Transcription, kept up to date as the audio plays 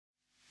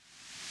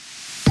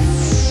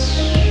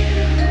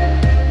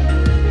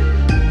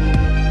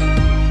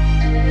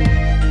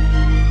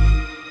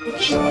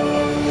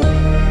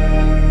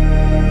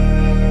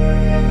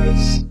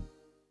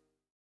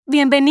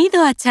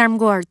Bienvenido a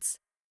Charm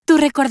Words, tu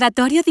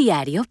recordatorio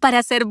diario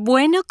para ser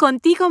bueno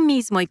contigo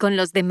mismo y con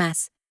los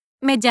demás.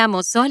 Me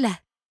llamo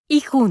Sola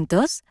y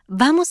juntos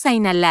vamos a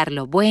inhalar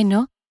lo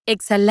bueno,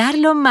 exhalar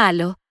lo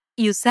malo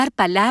y usar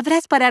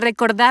palabras para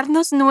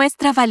recordarnos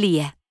nuestra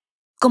valía.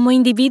 Como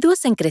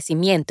individuos en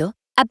crecimiento,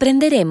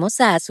 aprenderemos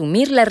a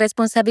asumir la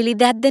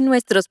responsabilidad de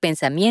nuestros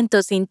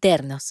pensamientos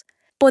internos.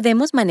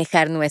 Podemos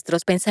manejar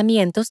nuestros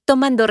pensamientos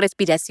tomando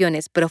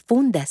respiraciones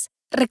profundas,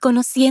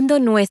 reconociendo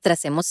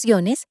nuestras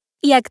emociones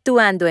y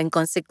actuando en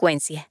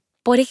consecuencia.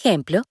 Por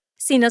ejemplo,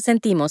 si nos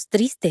sentimos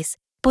tristes,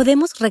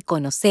 podemos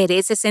reconocer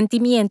ese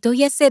sentimiento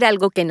y hacer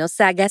algo que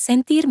nos haga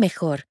sentir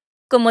mejor,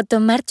 como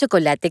tomar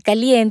chocolate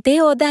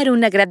caliente o dar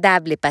un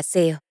agradable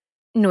paseo.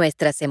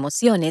 Nuestras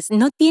emociones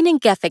no tienen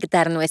que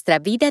afectar nuestra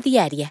vida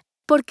diaria,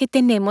 porque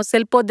tenemos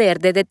el poder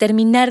de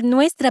determinar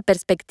nuestra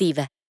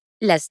perspectiva.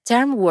 Las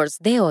Charm Words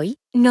de hoy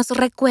nos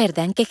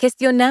recuerdan que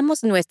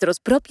gestionamos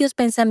nuestros propios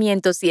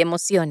pensamientos y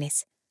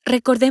emociones.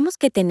 Recordemos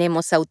que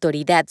tenemos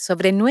autoridad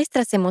sobre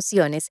nuestras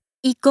emociones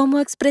y cómo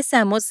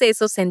expresamos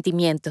esos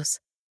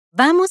sentimientos.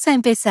 Vamos a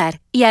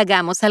empezar y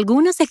hagamos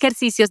algunos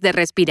ejercicios de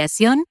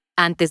respiración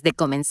antes de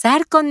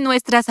comenzar con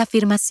nuestras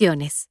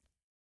afirmaciones.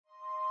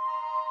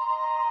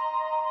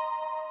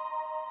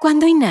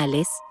 Cuando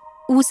inhales,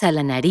 usa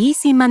la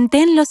nariz y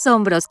mantén los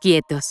hombros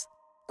quietos.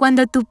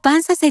 Cuando tu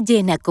panza se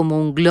llena como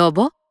un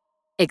globo,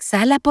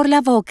 exhala por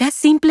la boca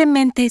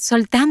simplemente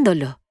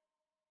soltándolo.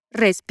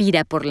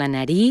 Respira por la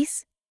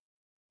nariz,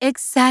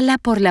 exhala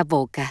por la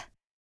boca.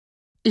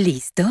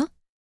 ¿Listo?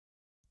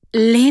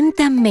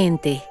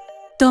 Lentamente,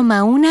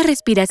 toma una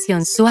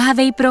respiración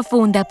suave y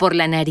profunda por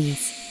la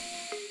nariz.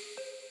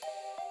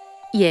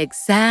 Y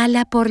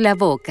exhala por la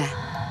boca.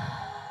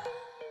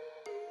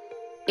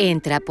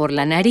 Entra por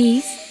la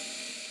nariz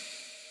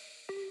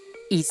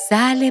y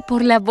sale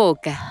por la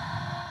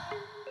boca.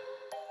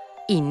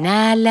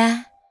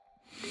 Inhala.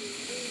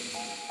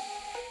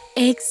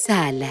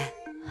 Exhala.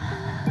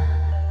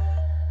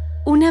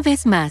 Una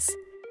vez más.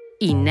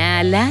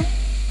 Inhala.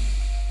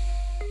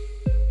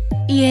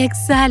 Y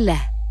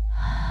exhala.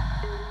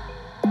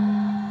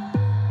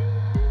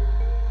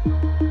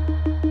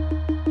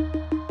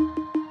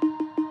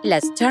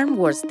 Las Charm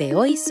Words de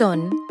hoy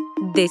son: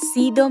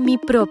 Decido mi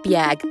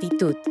propia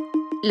actitud.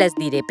 Las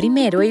diré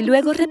primero y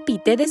luego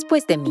repite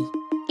después de mí.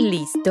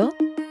 ¿Listo?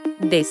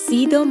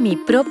 Decido mi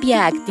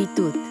propia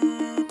actitud.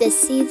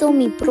 Decido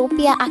mi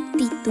propia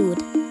actitud.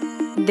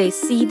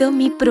 Decido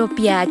mi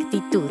propia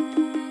actitud.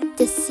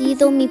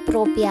 Decido mi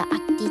propia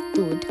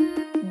actitud.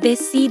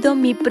 Decido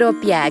mi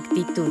propia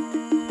actitud.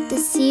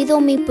 Decido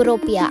mi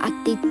propia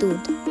actitud.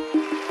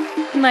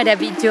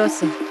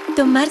 Maravilloso.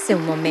 Tomarse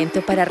un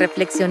momento para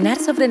reflexionar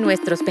sobre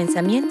nuestros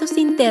pensamientos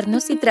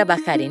internos y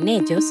trabajar en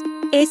ellos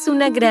es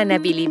una gran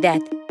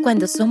habilidad.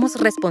 Cuando somos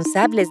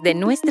responsables de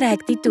nuestra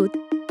actitud,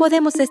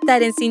 podemos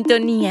estar en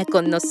sintonía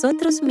con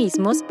nosotros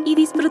mismos y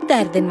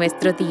disfrutar de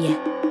nuestro día.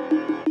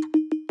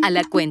 A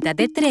la cuenta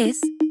de 3,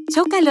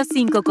 choca los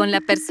 5 con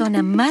la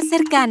persona más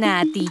cercana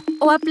a ti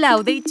o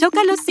aplaude y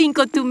choca los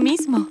 5 tú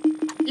mismo.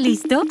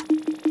 ¿Listo?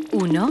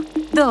 1,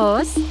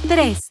 2,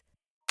 3.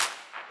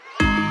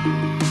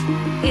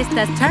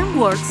 Estas Charm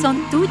Words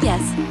son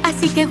tuyas,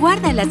 así que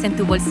guárdalas en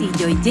tu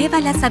bolsillo y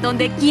llévalas a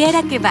donde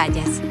quiera que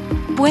vayas.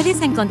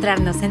 Puedes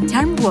encontrarnos en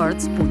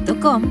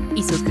charmwords.com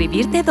y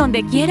suscribirte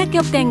donde quiera que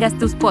obtengas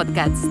tus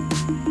podcasts.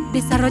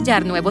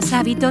 Desarrollar nuevos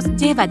hábitos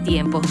lleva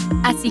tiempo,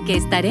 así que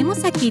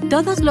estaremos aquí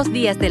todos los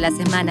días de la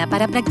semana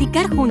para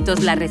practicar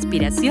juntos la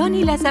respiración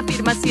y las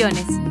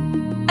afirmaciones.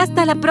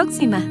 ¡Hasta la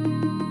próxima!